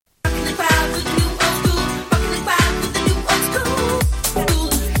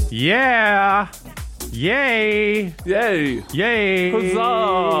Yeah! Yay! Yay! Yay!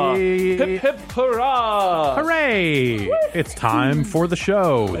 Huzzah! Hip hip hurrah! Hooray! It's time for the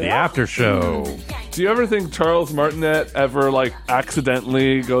show, the after show. Do you ever think Charles Martinet ever,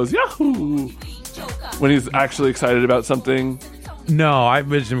 accidentally goes, Yahoo! When he's actually excited about something? No, I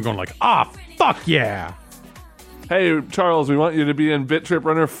envision him going fuck yeah! Hey, Charles, we want you to be in Bit Trip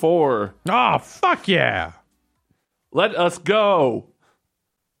Runner 4. Oh, fuck yeah! Let us go!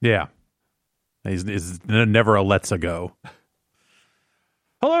 Yeah. He's never a let's-a go.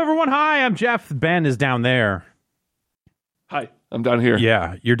 Hello, everyone. Hi, I'm Jeff. Ben is down there. Hi, I'm down here.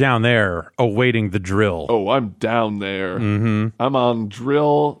 Yeah, you're down there awaiting the drill. Oh, I'm down there. Mm-hmm. I'm on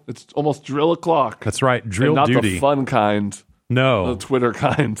drill. It's almost drill o'clock. That's right, drill not duty. The fun kind. No. The Twitter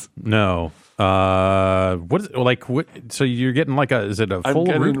kind. No. What is it, what? So you're getting is it a full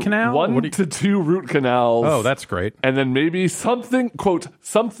root canal? 1 to 2 root canals. Oh, that's great. And then maybe something, quote,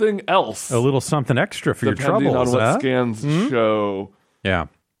 something else. A little something extra for your troubles. Depending on what scans show. Yeah.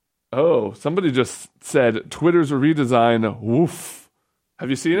 Oh, somebody just said Twitter's a redesign. Woof.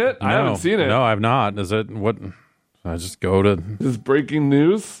 Have you seen it? I haven't seen it. No, I've not. Is it what? I just go to. This is breaking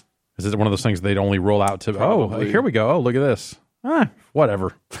news. Is it one of those things they'd only roll out to? Probably. Oh, here we go. Oh, look at this.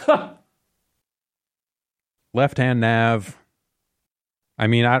 Whatever. Left-hand nav. I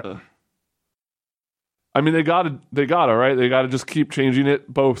mean, they got to, right? They got to just keep changing it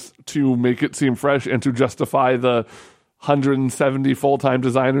both to make it seem fresh and to justify the 170 full-time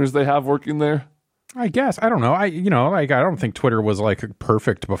designers they have working there. I guess. I don't know. I don't think Twitter was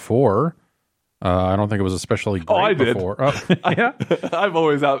perfect before. I don't think it was especially great before. Oh, yeah. I'm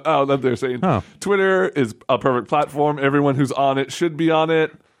always out there saying Twitter is a perfect platform. Everyone who's on it should be on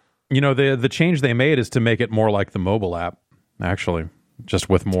it. The change they made is to make it more like the mobile app, actually, just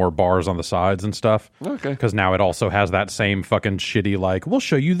with more bars on the sides and stuff. Okay. Because now it also has that same fucking shitty, we'll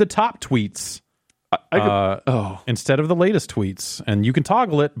show you the top tweets instead of the latest tweets. And you can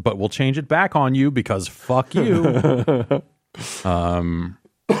toggle it, but we'll change it back on you because fuck you.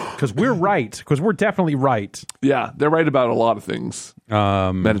 Because we're right. Because we're definitely right. Yeah, they're right about a lot of things.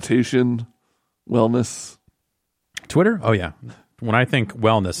 Meditation, wellness. Twitter? Oh, yeah. When I think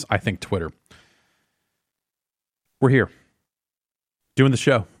wellness, I think Twitter. We're here. Doing the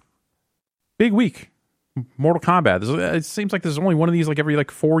show. Big week. Mortal Kombat. It seems like there's only one of these every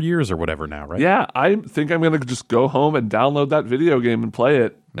 4 years or whatever now, right? Yeah, I think I'm going to just go home and download that video game and play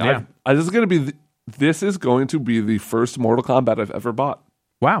it. Yeah. This is going to be the first Mortal Kombat I've ever bought.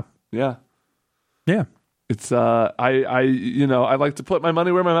 Wow. Yeah. Yeah. It's I like to put my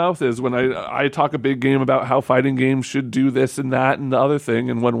money where my mouth is when I talk a big game about how fighting games should do this and that and the other thing,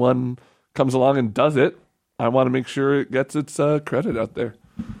 and when one comes along and does it, I want to make sure it gets its credit out there.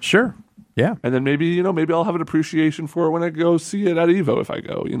 Sure. Yeah. And then maybe I'll have an appreciation for it when I go see it at Evo if I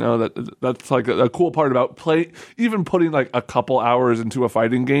go. That's a cool part about even putting a couple hours into a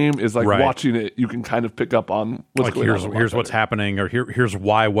fighting game is right. Watching it, you can kind of pick up on what's going on. Here's what's happening, or here's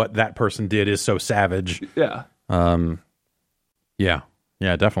why what that person did is so savage. Yeah. Yeah,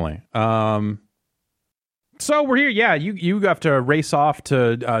 definitely. So we're here. Yeah, you have to race off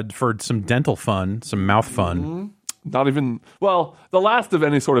to for some dental fun, some mouth fun. Mm-hmm. Not even, the last of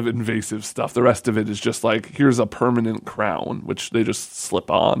any sort of invasive stuff. The rest of it is just here's a permanent crown, which they just slip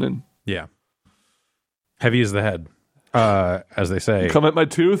on. And yeah. Heavy as the head, as they say. Come at my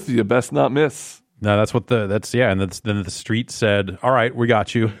tooth, you best not miss. No, that's what then the street said, all right, we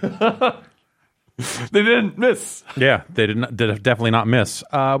got you. They didn't miss. Yeah, they did definitely not miss.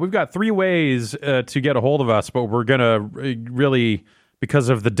 We've got 3 ways to get a hold of us, but we're going to really, because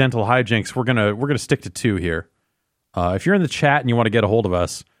of the dental hijinks, we're going to stick to 2 here. If you're in the chat and you want to get a hold of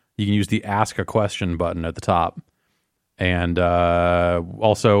us, you can use the Ask a Question button at the top. And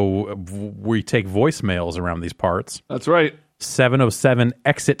also, we take voicemails around these parts. That's right. 707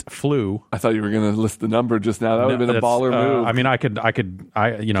 exit flu. I thought you were going to list the number just now. That would have been a baller move. I mean, I could,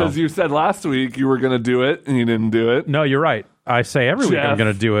 because you said last week you were going to do it and you didn't do it. No, you're right. I say every week I'm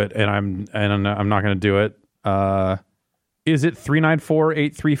going to do it, and I'm not going to do it. Is it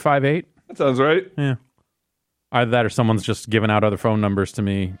 394-8358? That sounds right. Yeah. Either that or someone's just giving out other phone numbers to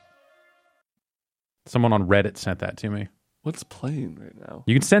me. Someone on Reddit sent that to me. What's playing right now?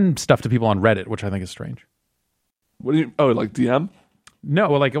 You can send stuff to people on Reddit, which I think is strange. What do you? Oh, DM?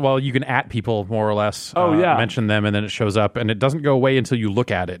 No, you can at people more or less. Oh, yeah. Mention them, and then it shows up, and it doesn't go away until you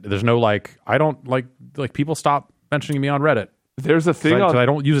look at it. There's no I don't people stop mentioning me on Reddit. There's a thing I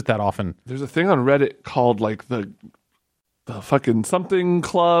don't use it that often. There's a thing on Reddit called the fucking something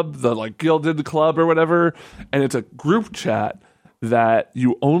club, the Gilded Club or whatever, and it's a group chat that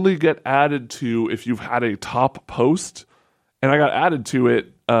you only get added to if you've had a top post. And I got added to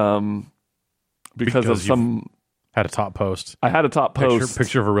it because of some. Had a top post. I had a top post.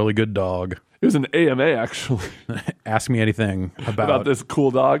 Picture of a really good dog. It was an AMA, actually. Ask me anything about this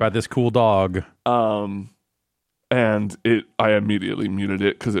cool dog. About this cool dog. And I immediately muted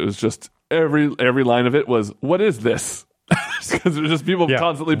it because it was just every line of it was, what is this? Because there's just people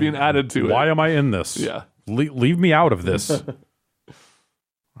constantly being added to it. Why am I in this? Yeah. Leave me out of this.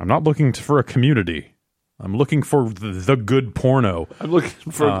 I'm not looking for a community. I'm looking for the good porno. I'm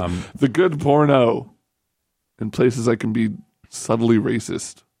looking for the good porno in places I can be subtly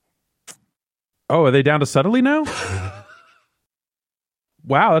racist. Oh, are they down to subtly now?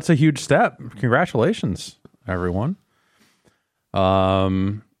 Wow, that's a huge step. Congratulations, everyone.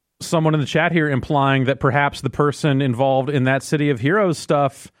 Someone in the chat here implying that perhaps the person involved in that City of Heroes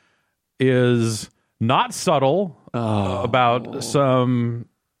stuff is not subtle about some...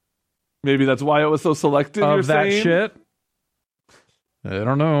 Maybe that's why it was so selective, of that shit. I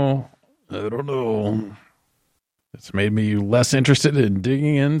don't know. It's made me less interested in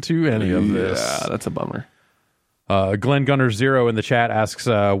digging into any of this. Yeah, that's a bummer. Glenn Gunner Zero in the chat asks,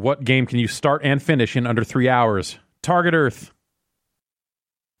 what game can you start and finish in under 3 hours? Target Earth.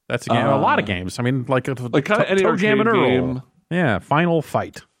 That's a game. A lot of games. I mean, like kind of any arcade game. Yeah, Final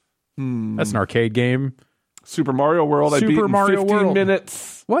Fight. That's an arcade game. Super Mario World. I beat in 15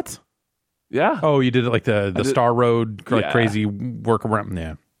 minutes. What? Yeah. Oh, you did it like the Star Road crazy workaround.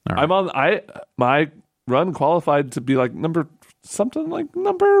 Yeah. All right. My run qualified to be like number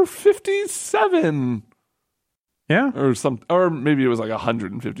 57. Yeah. Or maybe it was like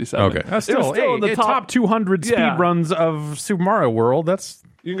 157. Okay. That's still in the top 200 speed runs of Super Mario World.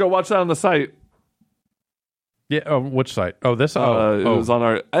 You can go watch that on the site. Yeah. Oh, which site? Oh, this. It was on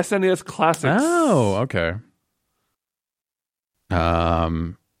our SNES Classics. Oh, okay.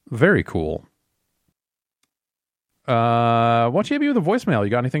 Very cool. Why don't you hit me with a voicemail? You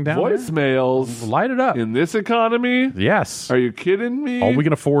got anything down Voicemails? There? Light it up. In this economy? Yes. Are you kidding me? All we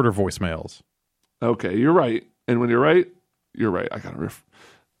can afford are voicemails. Okay, you're right. And when you're right, you're right.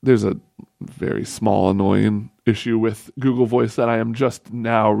 There's a very small, annoying issue with Google Voice that I am just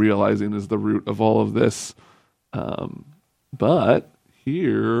now realizing is the root of all of this. But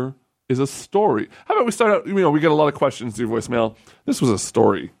here is a story. How about we start out? We get a lot of questions through voicemail. This was a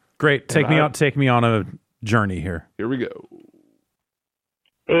story. Great. Take me on a journey here. Here we go.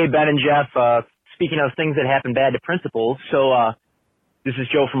 Hey, Ben and Jeff. Speaking of things that happen bad to principals, this is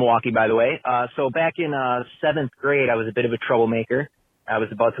Joe from Milwaukee, by the way. So back in 7th grade, I was a bit of a troublemaker. I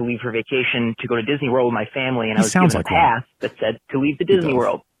was about to leave for vacation to go to Disney World with my family, and I was given a pass that said to leave the Disney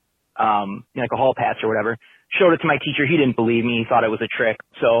World, like a hall pass or whatever. Showed it to my teacher. He didn't believe me. He thought it was a trick.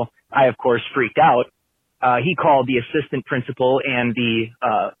 So I, of course, freaked out. He called the assistant principal and the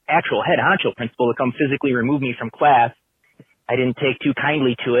actual head honcho principal to come physically remove me from class. I didn't take too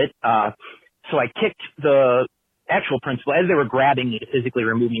kindly to it, so I kicked the actual principal as they were grabbing me to physically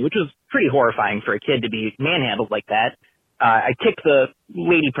remove me, which was pretty horrifying for a kid to be manhandled like that. I kicked the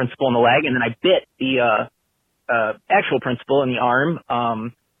lady principal in the leg, and then I bit the actual principal in the arm,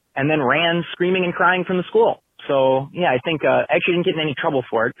 and then ran screaming and crying from the school. So, yeah, I think I actually didn't get in any trouble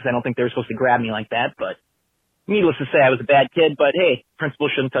for it because I don't think they were supposed to grab me like that, but needless to say, I was a bad kid, but hey,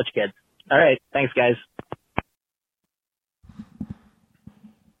 principals shouldn't touch kids. All right. Thanks, guys.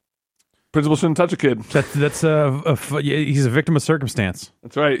 Principal shouldn't touch a kid. He's a victim of circumstance.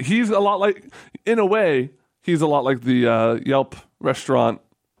 That's right. He's a lot like the Yelp restaurant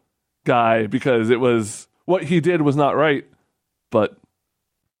guy, because it was what he did was not right, but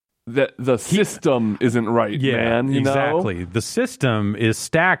the system isn't right, man. Exactly. The system is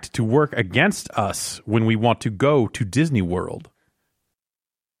stacked to work against us when we want to go to Disney World.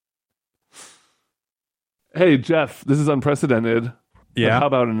 Hey, Jeff, this is unprecedented. Yeah. But how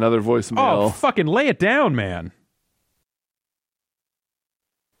about another voicemail? Oh, fucking lay it down, man.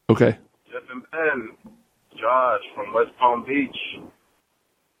 Okay. Jeff and Ben, Josh from West Palm Beach.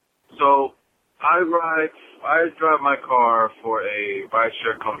 So I drive my car for a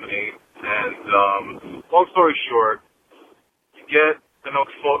rideshare company, and long story short, you get a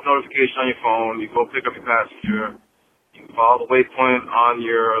notification on your phone, you go pick up your passenger, you follow the waypoint on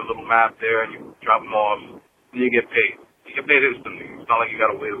your little map there, and you drop them off, and you get paid. You get paid instantly. It's not like you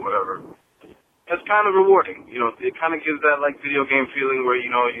gotta wait or whatever. It's kind of rewarding. It kind of gives that like video game feeling where,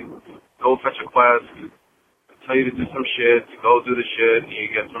 you go fetch a quest, tell you to do some shit, you go do the shit, and you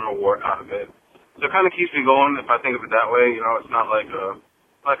get some reward out of it. So it kind of keeps me going if I think of it that way. It's not like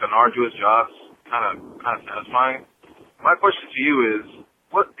an arduous job. It's kind of satisfying. My question to you is,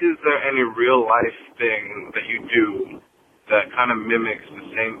 is there any real life thing that you do that kind of mimics the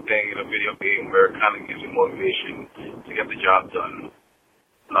same thing in a video game where it kind of gives you motivation to get the job done?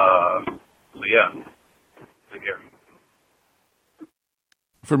 So yeah, take care.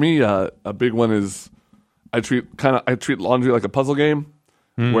 For me, a big one is I treat laundry like a puzzle game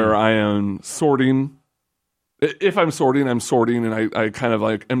where I am sorting. If I'm sorting, and I kind of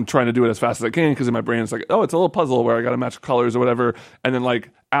like am trying to do it as fast as I can because in my brain it's like, oh, it's a little puzzle where I got to match colors or whatever. And then like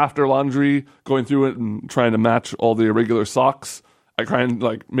after laundry, going through it and trying to match all the irregular socks, I try and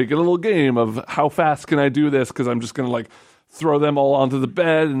like make it a little game of how fast can I do this because I'm just gonna like throw them all onto the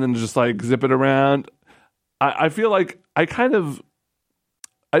bed and then just like zip it around. I feel like I kind of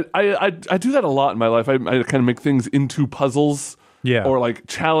I do that a lot in my life. I kind of make things into puzzles. Yeah. Or like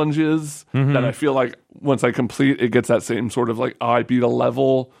challenges that I feel like once I complete, it gets that same sort of like, oh, I beat a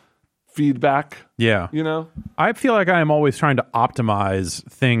level feedback. Yeah. You know? I feel like I am always trying to optimize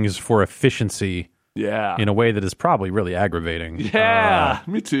things for efficiency Yeah. in a way that is probably really aggravating. Yeah.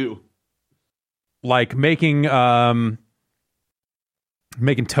 Me too. Like making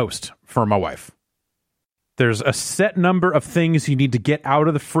toast for my wife. There's a set number of things you need to get out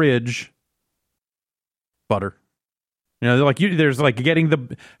of the fridge. Butter. You know, like there's like getting the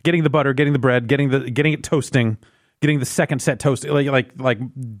butter, getting the bread, getting it toasting, getting the second set toast, like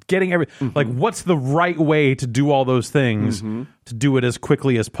getting like what's the right way to do all those things to do it as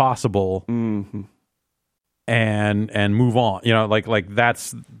quickly as possible, and move on. You know, like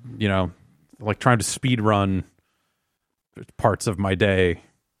that's, you know, like trying to speed run parts of my day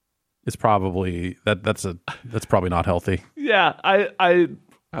is probably that's probably not healthy. Yeah,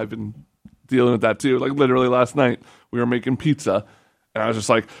 I've been dealing with that too. Like literally last night, we were making pizza, and I was just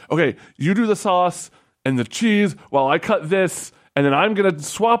like, okay, you do the sauce and the cheese while I cut this, and then I'm gonna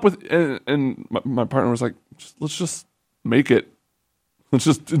swap with. And my partner was like, let's just make it. Let's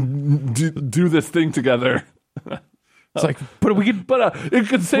just do this thing together. It's like, but we could, it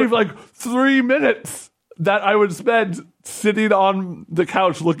could save like 3 minutes that I would spend sitting on the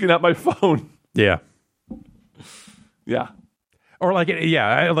couch looking at my phone. Yeah. Yeah. Or like,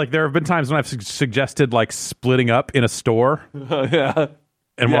 like there have been times when I've suggested like splitting up in a store. Yeah.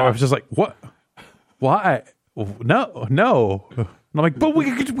 And my wife's just like, what? Why? No. And I'm like, but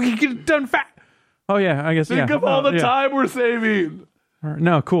we could get it done fast. Oh yeah, I guess. Think of all the time we're saving.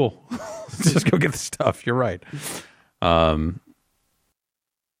 No, cool. Just go get the stuff. You're right.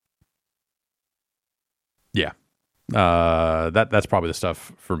 Yeah. That's probably the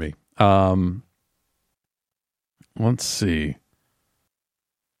stuff for me. Let's see.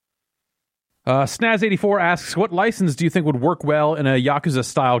 Snaz84 asks, what license do you think would work well in a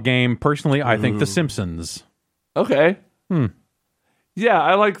Yakuza-style game? Personally, I think The Simpsons. Okay. Yeah,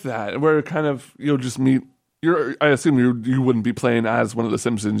 I like that. Where kind of you'll just meet. I assume you wouldn't be playing as one of the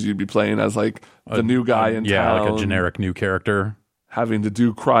Simpsons. You'd be playing as like the new guy in town. Yeah, like a generic new character. Having to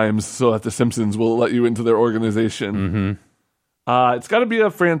do crimes so that the Simpsons will let you into their organization. It's got to be a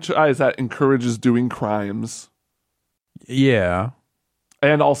franchise that encourages doing crimes. Yeah.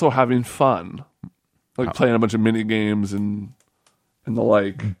 And also having fun. Like playing a bunch of mini games and the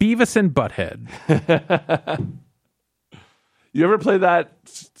like. Beavis and Butthead. You ever play that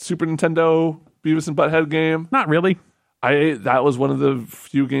Super Nintendo Beavis and Butthead game? Not really. That was one of the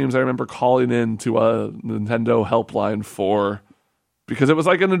few games I remember calling in to a Nintendo helpline for, because it was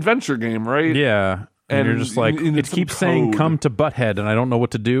like an adventure game, right? Yeah. And you're just like, it keeps saying come to Butthead and I don't know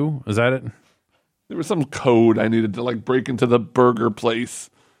what to do. Is that it? There was some code I needed to like break into the burger place.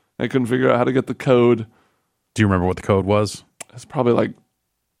 I couldn't figure out how to get the code. Do you remember what the code was? It's probably like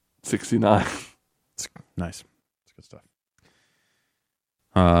 69. It's nice. It's good stuff.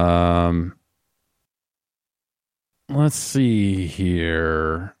 Let's see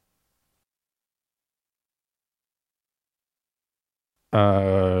here.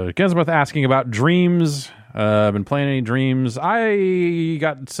 Gensmouth asking about Dreams. I've been playing any Dreams. I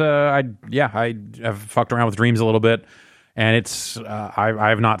have fucked around with Dreams a little bit, and it's I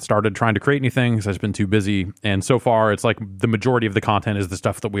have not started trying to create anything because I've just been too busy. And so far, it's like the majority of the content is the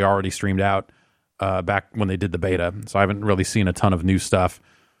stuff that we already streamed out back when they did the beta. So I haven't really seen a ton of new stuff.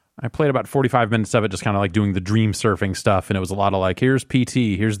 I played about 45 minutes of it, just kind of like doing the dream surfing stuff, and it was a lot of like, here's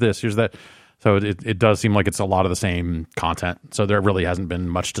PT, here's this, here's that. So it does seem like it's a lot of the same content. So there really hasn't been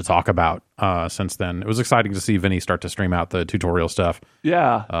much to talk about since then. It was exciting to see Vinny start to stream out the tutorial stuff.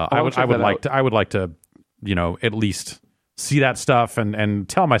 Yeah, I would like to, you know, at least see that stuff and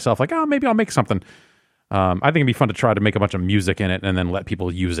tell myself like, oh, maybe I'll make something. I think it'd be fun to try to make a bunch of music in it and then let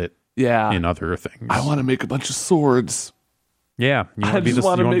people use it. Yeah, in other things. I want to make a bunch of swords. Yeah, you want to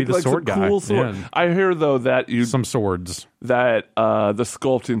be the sword guy. Cool sword. Yeah. I hear though that some swords that the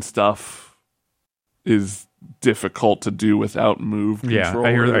sculpting stuff is difficult to do without move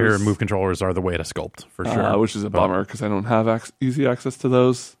controllers. I hear move controllers are the way to sculpt for sure. Which is a bummer because I don't have easy access to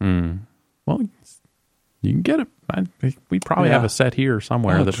those. Well, you can get it. We probably have a set here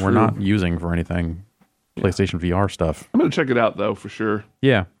somewhere that we're not using for anything. PlayStation VR stuff. I'm going to check it out, though, for sure.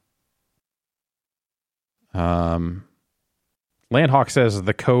 Yeah. Landhawk says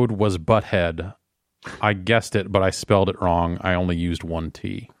the code was butthead. I guessed it, but I spelled it wrong. I only used one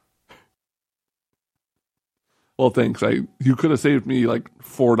T. Well, thanks. You could have saved me like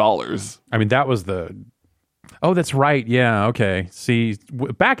 $4. I mean, that was the... Oh, that's right. Yeah, okay. See,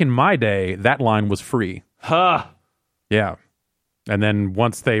 back in my day, that line was free. Ha! Yeah. And then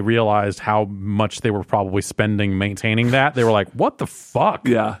once they realized how much they were probably spending maintaining that, they were like, what the fuck?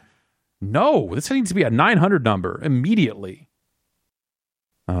 Yeah. No, this needs to be a 900 number immediately.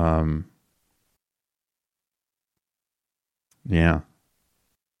 Yeah.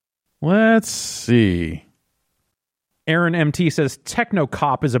 Let's see. Aaron MT says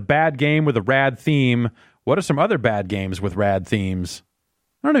Technocop is a bad game with a rad theme. What are some other bad games with rad themes?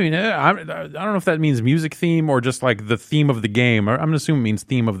 I don't know if that means music theme or just like the theme of the game. I'm going to assume it means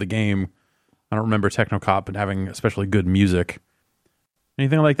theme of the game. I don't remember Technocop having especially good music.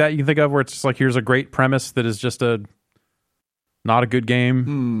 Anything like that you can think of where it's just like, here's a great premise that is just not a good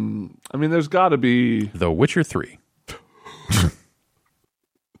game? I mean, there's got to be... The Witcher 3.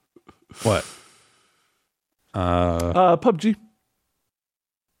 What? PUBG.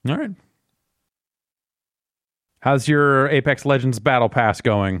 All right. How's your Apex Legends Battle Pass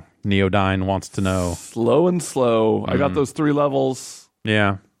going? Neodyne wants to know. Slow and slow. I got those 3 levels.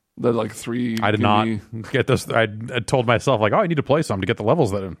 Yeah. The like 3. I did not get those. I told myself like, oh, I need to play some to get the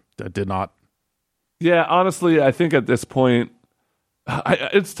levels that I did not. Yeah, honestly, I think at this point,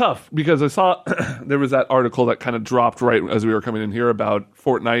 it's tough because I saw there was that article that kind of dropped right as we were coming in here about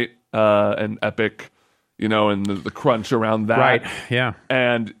Fortnite and Epic, and the crunch around that. Right, yeah.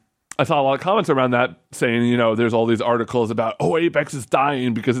 And I saw a lot of comments around that saying, there's all these articles about, Apex is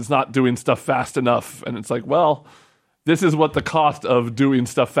dying because it's not doing stuff fast enough. And it's like, well, this is what the cost of doing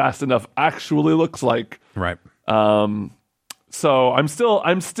stuff fast enough actually looks like. Right. So I'm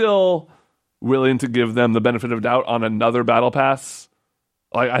still willing to give them the benefit of doubt on another battle pass.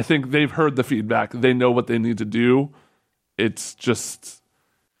 Like, I think they've heard the feedback. They know what they need to do. It's just,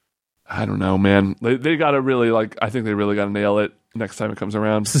 I don't know, man. They got to really, I think they really got to nail it next time it comes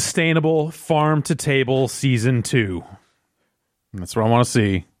around. Sustainable farm to table season 2. That's what I want to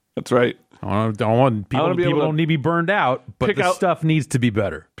see. That's right. I don't want people don't need to be burned out, but the stuff needs to be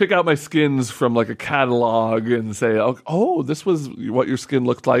better. Pick out my skins from a catalog and say, oh, this was what your skin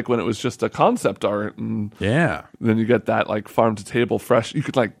looked like when it was just a concept art. And yeah. Then you get that farm to table fresh. You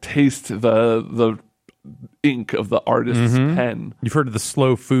could taste the ink of the artist's pen. You've heard of the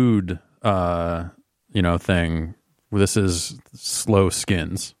slow food thing. This is slow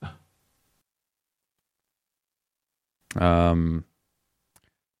skins.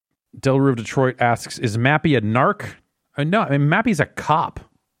 Del Rue of Detroit asks, is Mappy a narc? No, I mean, Mappy's a cop.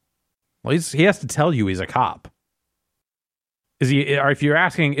 Well, he has to tell you he's a cop. Is he? Or if you're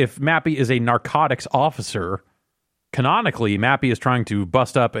asking if Mappy is a narcotics officer, canonically, Mappy is trying to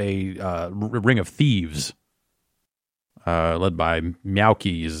bust up a ring of thieves, led by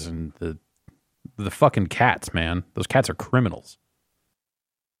Meowkies and the fucking cats, man. Those cats are criminals.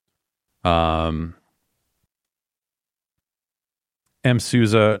 M.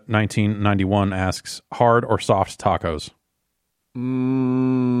 Souza 1991 asks, hard or soft tacos?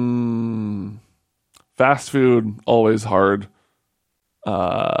 Fast food, always hard.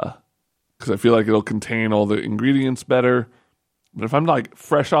 Because I feel like it'll contain all the ingredients better. But if I'm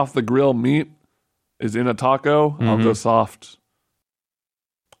fresh off the grill meat is in a taco, I'll go soft.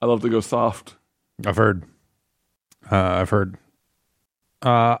 I love to go soft. I've heard. If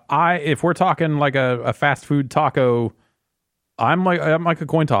we're talking a fast food taco, I'm like a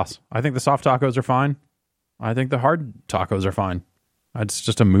coin toss. I think the soft tacos are fine. I think the hard tacos are fine. It's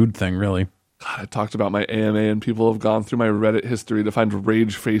just a mood thing, really. God, I talked about my AMA, and people have gone through my Reddit history to find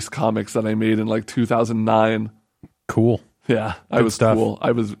Rage Face comics that I made in 2009. Cool. Yeah, I was stuff. Cool.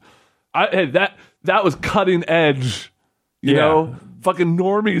 That was cutting edge. You know, fucking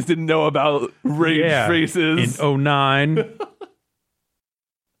normies didn't know about Rage Faces in 2009.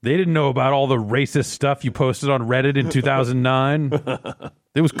 They didn't know about all the racist stuff you posted on Reddit in 2009.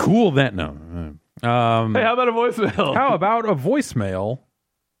 It was cool then. No. Hey, how about a voicemail? How about a voicemail?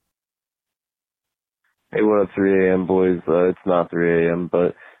 Hey, what up, 3 a.m. boys? It's not 3 a.m.,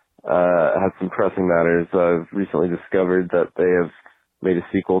 but I have some pressing matters. I've recently discovered that they have made a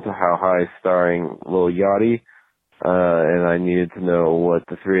sequel to How High starring Lil Yachty. and I needed to know what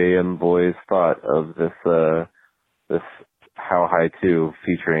the 3 a.m. boys thought of this How High 2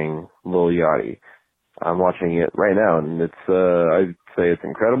 featuring Lil Yachty. I'm watching it right now, and it's I'd say it's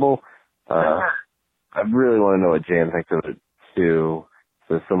incredible. I really want to know what Jan thinks of it too.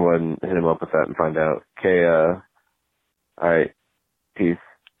 So someone hit him up with that and find out. Okay, all right, peace.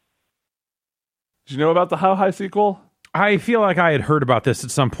 Did you know about the How High sequel? I feel like I had heard about this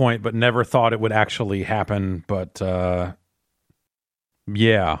at some point, but never thought it would actually happen. But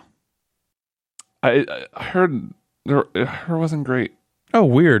yeah, I heard it wasn't great. Oh,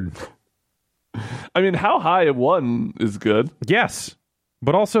 weird. I mean, How High 1 is good. Yes,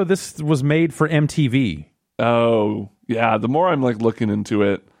 but also this was made for MTV. Oh, yeah. The more I'm like looking into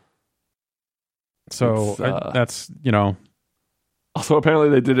it, so that's Also, apparently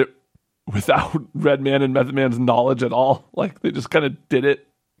they did it without Redman and Method Man's knowledge at all. Like they just kind of did it.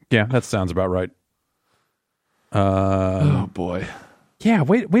 Yeah, that sounds about right. Oh boy. Yeah.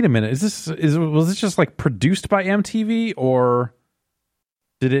 Wait a minute. Was this just like produced by MTV or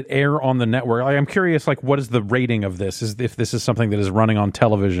did it air on the network? I'm curious. Like, what is the rating of this? If this is something that is running on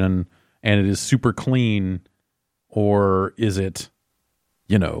television and it is super clean, or is it,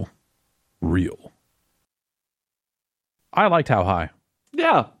 real? I liked How High.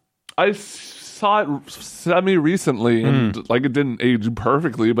 Yeah. I saw it semi-recently, and like it didn't age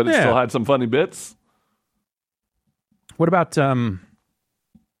perfectly, but it still had some funny bits. What about the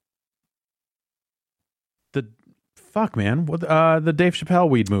Dave Chappelle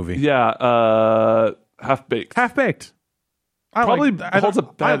weed movie? Yeah, Half Baked. Half Baked. Probably holds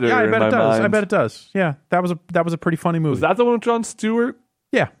up better. I bet in my it does. mind. I bet it does. Yeah, that was a pretty funny movie. Was that the one with Jon Stewart?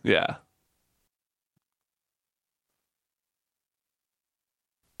 Yeah. Yeah.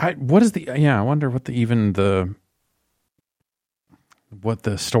 I wonder what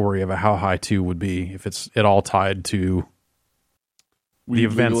the story of a How High 2 would be if it's at all tied to the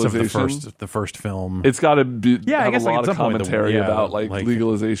events of the first film. It's got to be I guess a lot at of some point commentary about like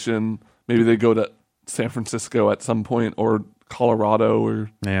legalization. Maybe they go to San Francisco at some point or Colorado or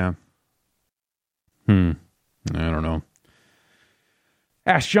I don't know.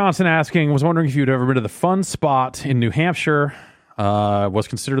 Ash Johnson asking, was wondering if you'd ever been to the Fun Spot in New Hampshire. Was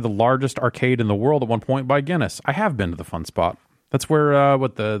considered the largest arcade in the world at one point by Guinness. I have been to the Fun Spot. That's where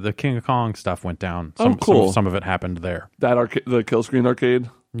the King of Kong stuff went down. Cool. Some of it happened there. That the Kill Screen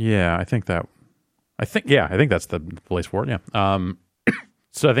arcade. Yeah, I think that's the place for it. Yeah.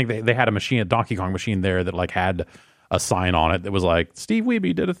 So I think they had a Donkey Kong machine there that like had a sign on it that was like, Steve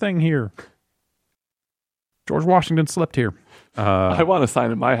Wiebe did a thing here. George Washington slept here. I want a sign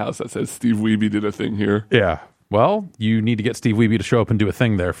in my house that says Steve Wiebe did a thing here. Yeah. Well, you need to get Steve Wiebe to show up and do a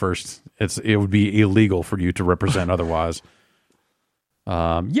thing there first. It would be illegal for you to represent otherwise.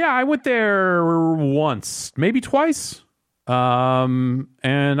 I went there once, maybe twice. And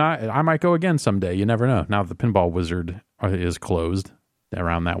I might go again someday. You never know. Now the Pinball Wizard is closed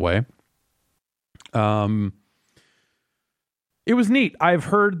around that way. It was neat. I've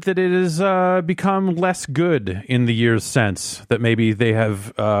heard that it has become less good in the years since, that maybe they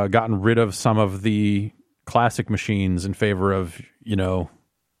have gotten rid of some of the classic machines in favor of,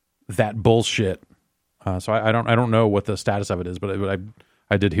 that bullshit. So I don't know what the status of it is, but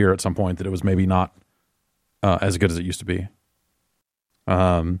I did hear at some point that it was maybe not as good as it used to be.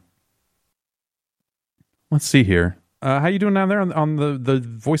 Let's see here. How you doing down there on the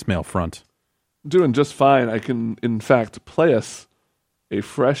voicemail front? Doing just fine. I can, in fact, play us a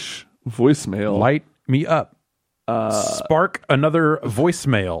fresh voicemail. Light me up. Spark another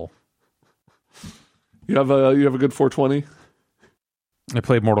voicemail. You have a good 420? I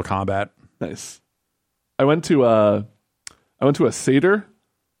played Mortal Kombat. Nice. I went to a Seder,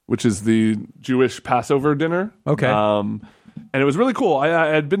 which is the Jewish Passover dinner. Okay. And it was really cool. I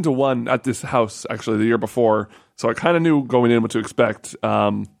had been to one at this house actually the year before, so I kind of knew going in what to expect.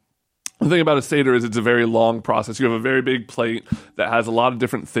 The thing about a Seder is it's a very long process. You have a very big plate that has a lot of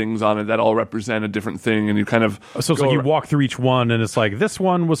different things on it that all represent a different thing, and you kind of so it's like you walk through each one, and it's like this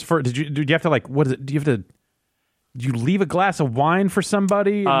one was for. Do you have to like what is it? Do you have to? Do you leave a glass of wine for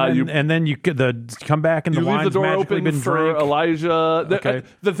somebody, and then you come back and the wine's leave the door magically open been for drank? Elijah? Okay.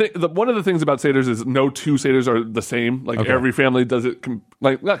 One of the things about Seders is no two Seders are the same. Like every family does it,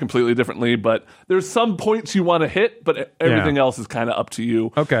 not completely differently, but there's some points you want to hit, but everything else is kind of up to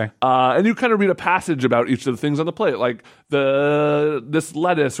you. Okay. And you kind of read a passage about each of the things on the plate, like this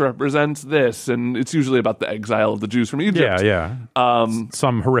lettuce represents this, and it's usually about the exile of the Jews from Egypt. Yeah.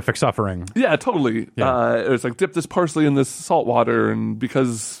 Some horrific suffering. Yeah, totally. Yeah. It's like dip this parsley in this salt water, and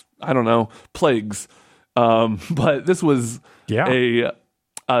because I don't know, plagues. But this was a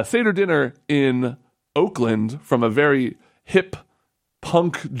Seder dinner in Oakland from a very hip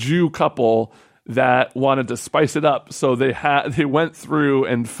punk Jew couple that wanted to spice it up. So they went through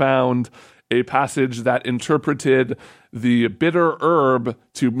and found a passage that interpreted the bitter herb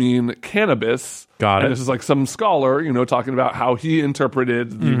to mean cannabis. Got it. And this is like some scholar, talking about how he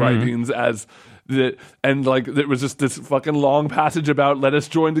interpreted the writings as the, and like it was just this fucking long passage about let us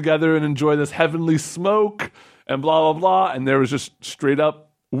join together and enjoy this heavenly smoke and blah, blah, blah. And there was just straight up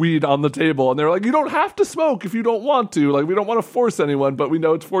weed on the table, and they're like, you don't have to smoke if you don't want to, like we don't want to force anyone, but we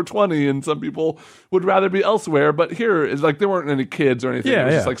know it's 420 and some people would rather be elsewhere, but here is like there weren't any kids or anything. It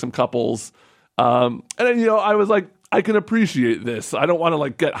was just like some couples, and then I was like, I can appreciate this. I don't want to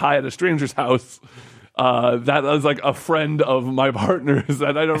like get high at a stranger's house. That was like a friend of my partner's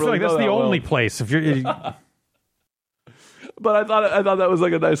that I don't really like know that's the that only well. place if you're But I thought that was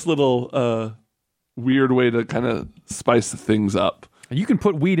like a nice little weird way to kind of spice things up. you can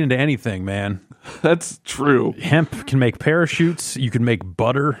put weed into anything, man. That's true. Hemp can make parachutes. You can make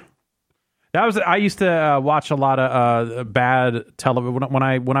butter. I used to watch a lot of bad television when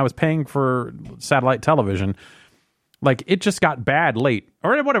I was paying for satellite television. Like it just got bad late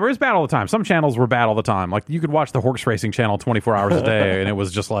or whatever. It was bad all the time. Some channels were bad all the time. Like you could watch the horse racing channel 24 hours a day, and it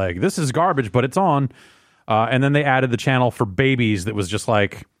was just like this is garbage, but it's on. And then they added the channel for babies that was just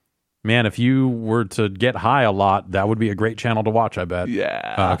like, man, if you were to get high a lot, that would be a great channel to watch, I bet.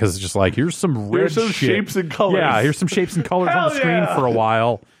 Yeah. Because it's just like, here's some red Here's some shit. shapes and colors. Yeah, here's some shapes and colors on Hell the screen yeah. for a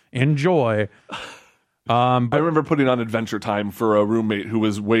while. Enjoy. I remember putting on Adventure Time for a roommate who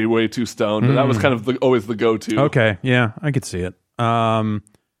was way, way too stoned. And that was kind of always the go-to. Okay, yeah, I could see it. And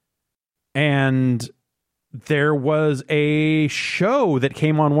there was a show that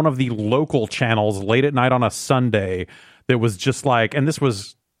came on one of the local channels late at night on a Sunday that was just like, and this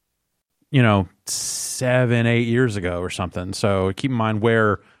was 7-8 years ago or something. So keep in mind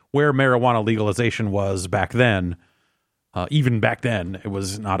where marijuana legalization was back then. Even back then, it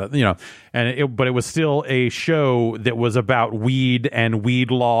was not but it was still a show that was about weed and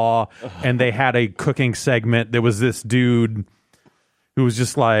weed law. And they had a cooking segment. There was this dude who was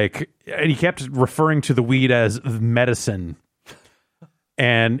just like, and he kept referring to the weed as medicine.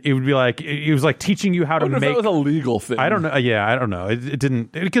 And it would be like, it was like teaching you how to I wonder make. if that was a legal thing. I don't know. Yeah, I don't know. It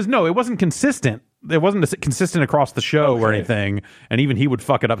didn't, because no, it wasn't consistent. It wasn't consistent across the show or anything. And even he would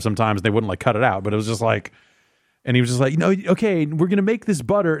fuck it up sometimes. They wouldn't like cut it out, but it was just like, and he was just like, okay, we're going to make this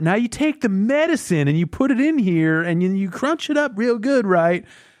butter. Now you take the medicine and you put it in here and you crunch it up real good, right?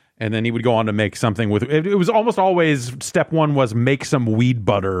 And then he would go on to make something with it. It was almost always step one was make some weed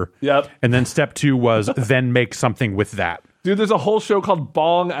butter. Yep. And then step two was then make something with that. Dude, there's a whole show called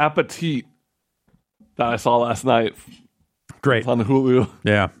Bong Appetit that I saw last night. Great. It's on Hulu.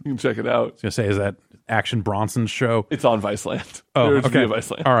 Yeah. You can check it out. I was going to say, is that Action Bronson's show? It's on Viceland. Oh, There's okay. via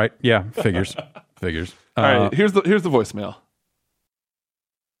Viceland. All right. Yeah. Figures. Figures. All right. Here's the voicemail.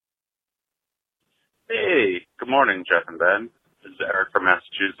 Hey, good morning, Jeff and Ben. This is Eric from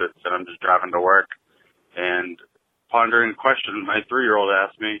Massachusetts, and I'm just driving to work and pondering a question my 3-year-old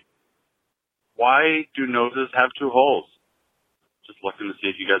asked me. Why do noses have 2 holes? Just looking to see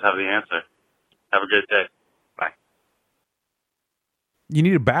if you guys have the answer. Have a good day. Bye. You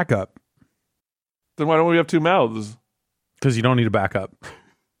need a backup Then why don't we have 2 mouths? because you don't need a backup.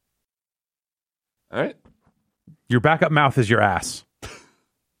 All right. Your backup mouth is your ass.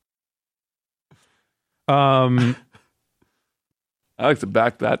 I like to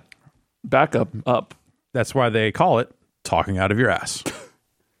back up. That's why they call it talking out of your ass.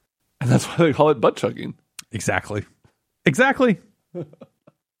 And that's why they call it butt chugging. Exactly. You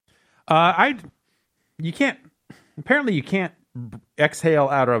can't exhale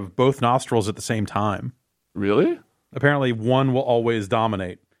out of both nostrils at the same time. Really? Apparently one will always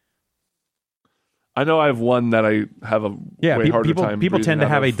dominate. I know I have one that I have a way harder time people breathing tend to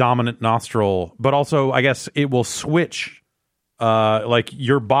out have a of. dominant nostril, but also I guess it will switch. Like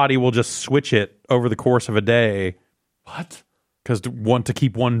your body will just switch it over the course of a day. What? Because to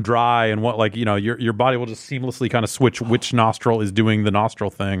keep one dry and your body will just seamlessly kind of switch which nostril is doing the nostril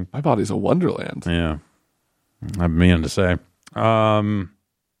thing. My body's a wonderland. Yeah, I'm meaning to say.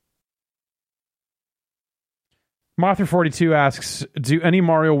 Martha42 asks, do any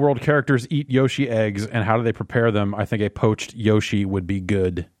Mario World characters eat Yoshi eggs, and how do they prepare them? I think a poached Yoshi would be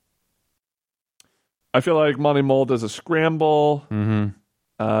good. I feel like Monty Mole does a scramble. Mm-hmm.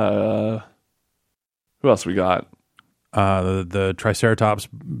 Who else we got? The Triceratops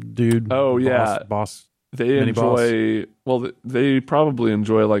dude. Oh, yeah. Boss. They Mini enjoy... Well, they probably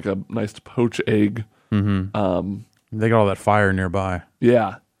enjoy like a nice poached egg. Mm-hmm. They got all that fire nearby.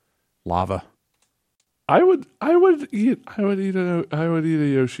 Yeah. Lava. I would eat a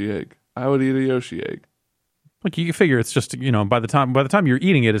Yoshi egg. I would eat a Yoshi egg. Like you figure it's just, by the time you're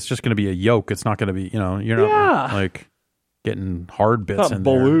eating it, it's just going to be a yolk. It's not going to be, you're not like getting hard bits Not in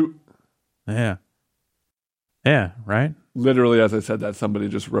balut. there. Yeah. Yeah, right? Literally, as I said that, somebody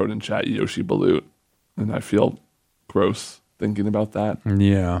just wrote in chat Yoshi balut. And I feel gross thinking about that.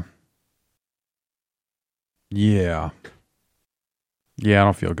 Yeah. Yeah. Yeah, I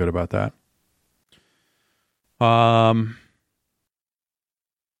don't feel good about that.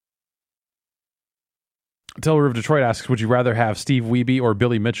 Tiller of Detroit asks, would you rather have Steve Wiebe or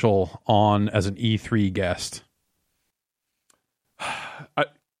Billy Mitchell on as an E3 guest?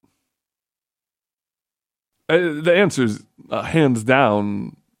 The answer is hands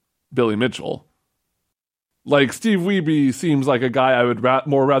down Billy Mitchell. Like, Steve Wiebe seems like a guy I would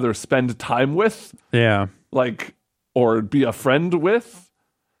more rather spend time with. Yeah. Like, or be a friend with.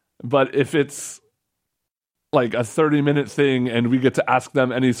 But if it's like a 30-minute thing and we get to ask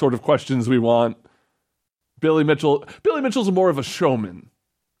them any sort of questions we want, Billy Mitchell's more of a showman.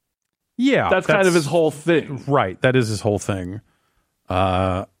 Yeah. That's kind of his whole thing. Right. That is his whole thing.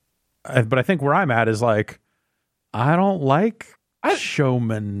 But I think where I'm at is like, I don't like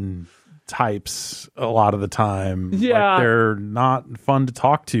showman types a lot of the time. Yeah. Like, they're not fun to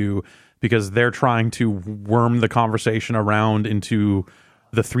talk to because they're trying to worm the conversation around into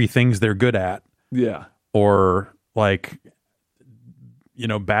the three things they're good at. Yeah. Or like,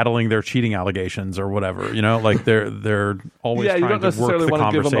 battling their cheating allegations or whatever, like they're always trying to work the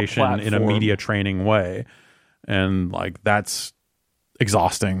conversation in a media training way. And like, that's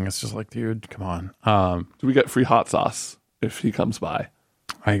exhausting. It's just like, dude, come on. Do we get free hot sauce if he comes by?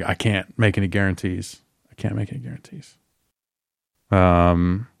 I can't make any guarantees.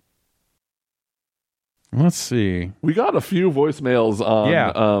 Let's see. We got a few voicemails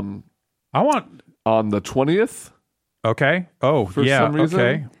on on the 20th. Okay. Oh, for some reason.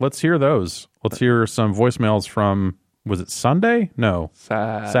 Okay. Let's hear those. Let's hear some voicemails from, was it Sunday? No.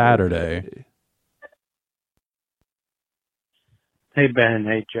 Saturday. Hey, Ben.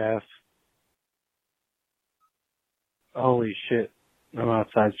 Hey, Jeff. Holy shit. I'm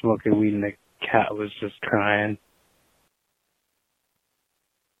outside smoking weed and the cat was just crying.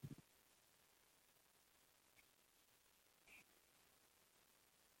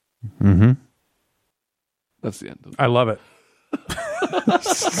 Mm-hmm. That's the end of it. I love it.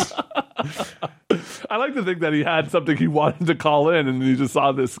 I like to think that he had something he wanted to call in and he just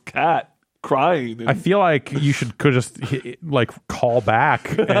saw this cat crying. I feel like you could just like call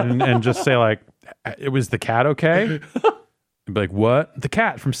back and just say like, it was the cat okay? And be like, what? The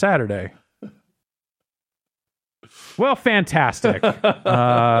cat from Saturday. Well, fantastic.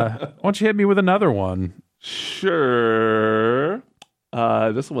 Why don't you hit me with another one? Sure.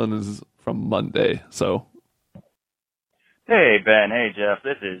 This one is from Monday, so. Hey, Ben. Hey, Jeff.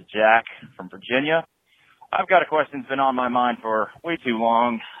 This is Jack from Virginia. I've got a question that's been on my mind for way too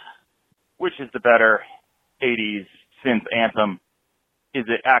long. Which is the better 80s synth anthem? Is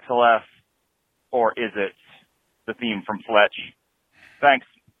it Axel F or is it the theme from Fletch? Thanks.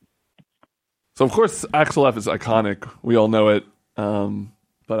 So, of course, Axel F is iconic. We all know it.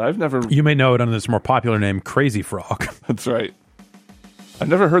 But I've never... You may know it under this more popular name, Crazy Frog. That's right. I've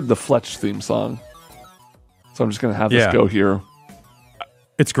never heard the Fletch theme song. So I'm just going to have this go here.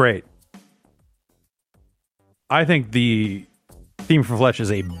 It's great. I think the theme from Fletch is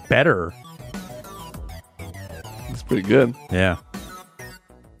a better... It's pretty good. Yeah.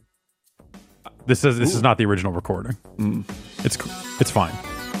 This is not the original recording. It's fine.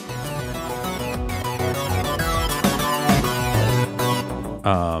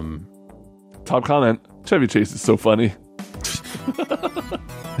 Top comment. Chevy Chase is so funny.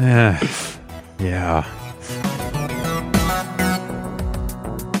 Yeah.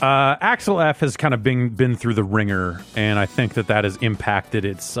 Axel F has kind of been through the ringer, and I think that has impacted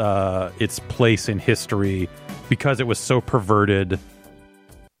its place in history because it was so perverted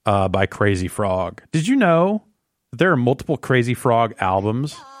by Crazy Frog. Did you know that there are multiple Crazy Frog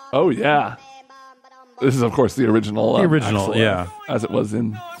albums? Oh, yeah. This is, of course, the original. Axel F, as it was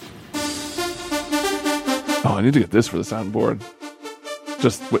in... Oh, I need to get this for the soundboard.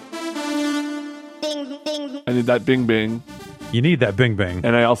 I need that bing bing. You need that bing bing.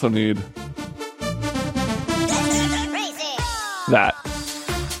 And I also need that.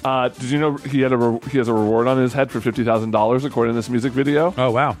 Did you know he has a reward on his head for $50,000 according to this music video?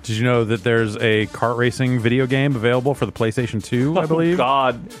 Oh, wow. Did you know that there's a kart racing video game available for the PlayStation 2, I believe? Oh,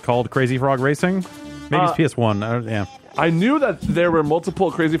 God. Called Crazy Frog Racing? Maybe it's PS1. Yeah. I knew that there were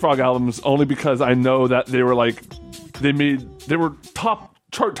multiple Crazy Frog albums only because I know that they were like, they were top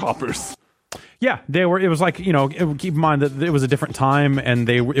chart toppers. Yeah, they were. It was like, keep in mind that it was a different time, and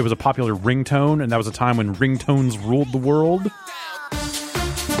it was a popular ringtone, and that was a time when ringtones ruled the world.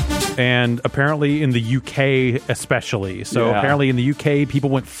 And apparently in the UK especially. So apparently in the UK,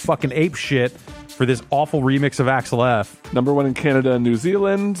 people went fucking ape shit for this awful remix of Axel F. Number 1 in Canada and New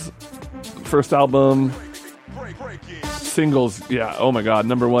Zealand. First album. Singles, yeah, oh my god.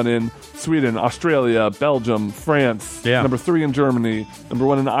 Number 1 in Sweden, Australia, Belgium, France. Yeah. Number 3 in Germany. Number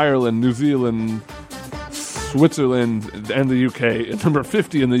 1 in Ireland, New Zealand, Switzerland, and the UK. And number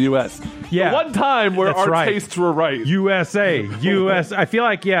 50 in the US. Yeah. The one time where That's our right. tastes were right. USA. I feel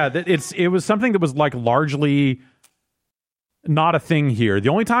like, that it was something that was like largely not a thing here. The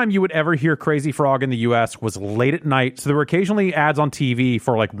only time you would ever hear Crazy Frog in the US was late at night. So there were occasionally ads on TV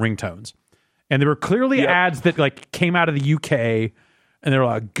for like ringtones. And there were clearly ads that like came out of the UK, and they're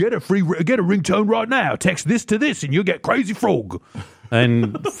like, get a ringtone right now. Text this to this, and you'll get Crazy Frog.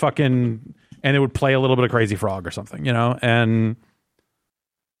 And and it would play a little bit of Crazy Frog or something, and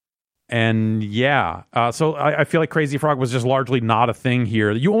yeah. So I feel like Crazy Frog was just largely not a thing here.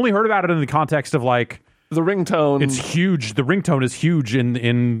 You only heard about it in the context of like the ringtone. It's huge. The ringtone is huge in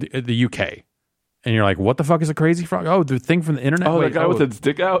the UK. And you're like, what the fuck is a Crazy Frog? Oh, the thing from the internet? Oh, the guy with its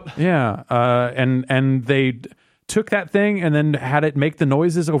dick out? Yeah. And they took that thing and then had it make the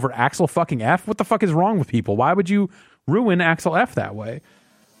noises over Axel fucking F. What the fuck is wrong with people? Why would you ruin Axel F that way?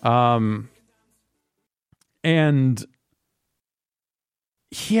 And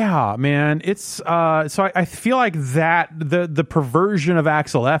yeah, man, it's so I feel like that the perversion of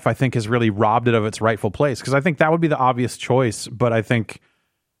Axel F, I think, has really robbed it of its rightful place, because I think that would be the obvious choice, but I think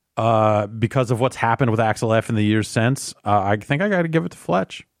because of what's happened with Axel F in the years since, I think I got to give it to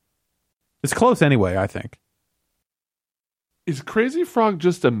Fletch. It's close anyway, I think. Is Crazy Frog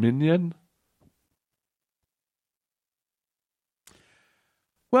just a minion?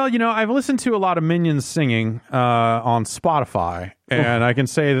 Well, I've listened to a lot of Minions singing on Spotify, and I can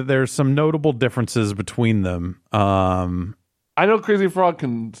say that there's some notable differences between them. I know Crazy Frog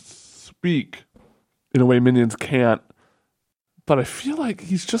can speak in a way Minions can't, but I feel like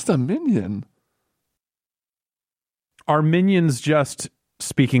he's just a minion. Are Minions just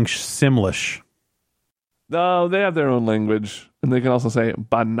speaking Simlish? No, they have their own language, and they can also say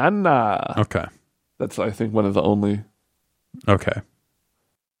banana. Okay. That's, I think, one of the only... Okay.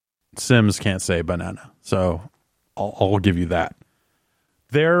 Sims can't say banana, so I'll give you that.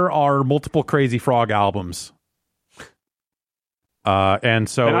 There are multiple Crazy Frog albums, and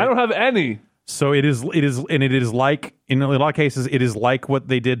I don't have any. So it is like, in a lot of cases, it is like what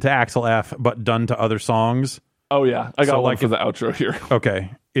they did to Axel F, but done to other songs. Oh yeah, I got one like for the outro here.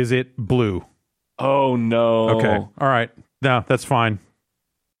 Okay, is it Blue? Oh no. Okay, all right, no, that's fine,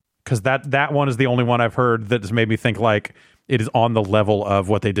 because that one is the only one I've heard that has made me think like it is on the level of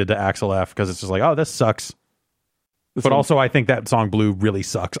what they did to Axel F, because it's just like, oh, this sucks. But also, I think that song Blue really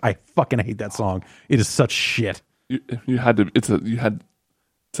sucks. I fucking hate that song. It is such shit. You had to. It's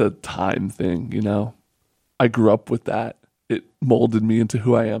a time thing, I grew up with that. It molded me into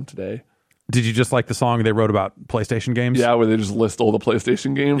who I am today. Did you just like the song they wrote about PlayStation games? Yeah, where they just list all the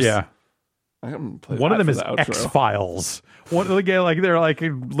PlayStation games. Yeah. One of them is X-Files. They're like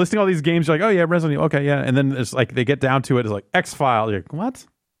listing all these games. You're like, oh yeah, Resident Evil. Okay, yeah. And then it's like they get down to it. It's like X-Files. You're like, what?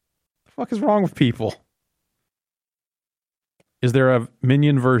 The fuck is wrong with people? Is there a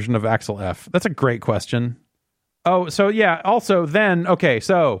Minion version of Axel F? That's a great question. Oh, so yeah. Also, then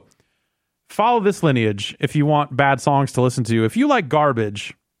so follow this lineage if you want bad songs to listen to. If you like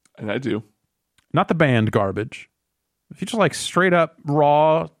Garbage, and I do, not the band Garbage. If you just like straight up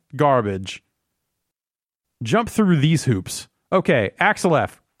raw Garbage, jump through these hoops. Okay, Axel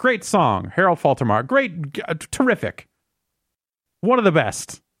F, great song. Harold Faltermeyer, great, terrific. One of the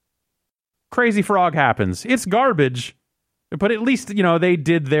best. Crazy Frog happens. It's garbage, but at least, they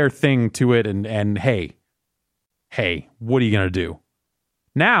did their thing to it, and hey, what are you going to do?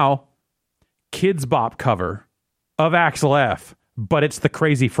 Now, Kids Bop cover of Axel F, but it's the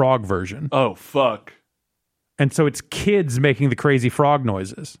Crazy Frog version. Oh, fuck. And so it's kids making the Crazy Frog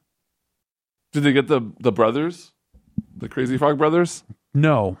noises. Did they get the brothers? The Crazy Frog brothers?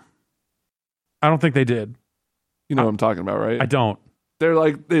 No. I don't think they did. You know what I'm talking about, right? I don't. They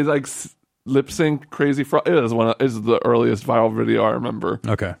lip sync Crazy Frog. It is the earliest viral video I remember.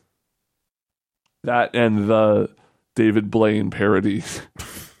 Okay. That and the David Blaine parody.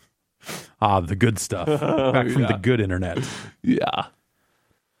 The good stuff. Back from the good internet. Yeah.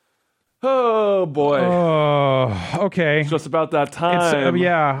 Oh boy. Oh, okay. It's just about that time.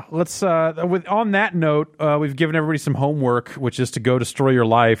 Yeah. Let's. On that note, we've given everybody some homework, which is to go destroy your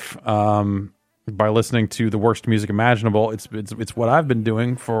life by listening to the worst music imaginable. It's what I've been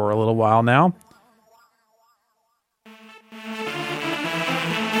doing for a little while now.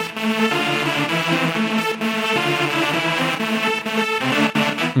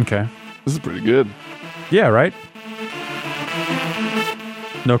 Okay. This is pretty good. Yeah, right?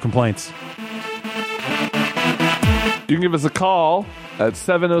 No complaints. You can give us a call at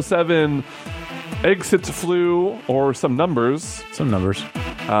 707 Exit Flu or some numbers. Some numbers.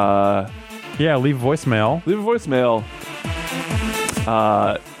 Yeah, leave voicemail. Leave a voicemail.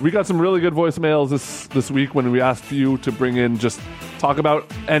 We got some really good voicemails this week when we asked you to bring in just talk about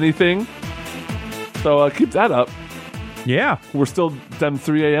anything. So keep that up. Yeah. We're still them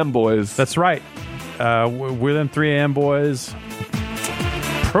 3 a.m. boys. That's right. We're them 3 a.m. boys.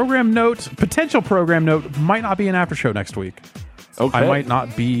 Potential program note might not be an after show next week. Okay. I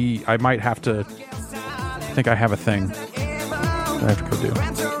might have to. I think I have a thing that I have to go do.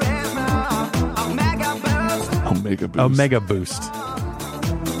 Omega Boost.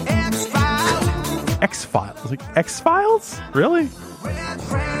 X-Files. Like X-Files? Really?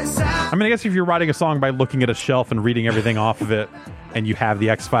 I mean, I guess if you're writing a song by looking at a shelf and reading everything off of it, and you have the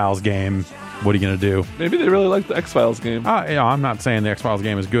X-Files game, what are you going to do? Maybe they really like the X-Files game. I'm not saying the X-Files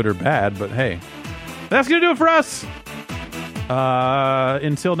game is good or bad, but hey, that's going to do it for us.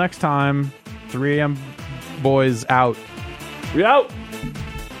 Until next time, 3 a.m. boys out. We out.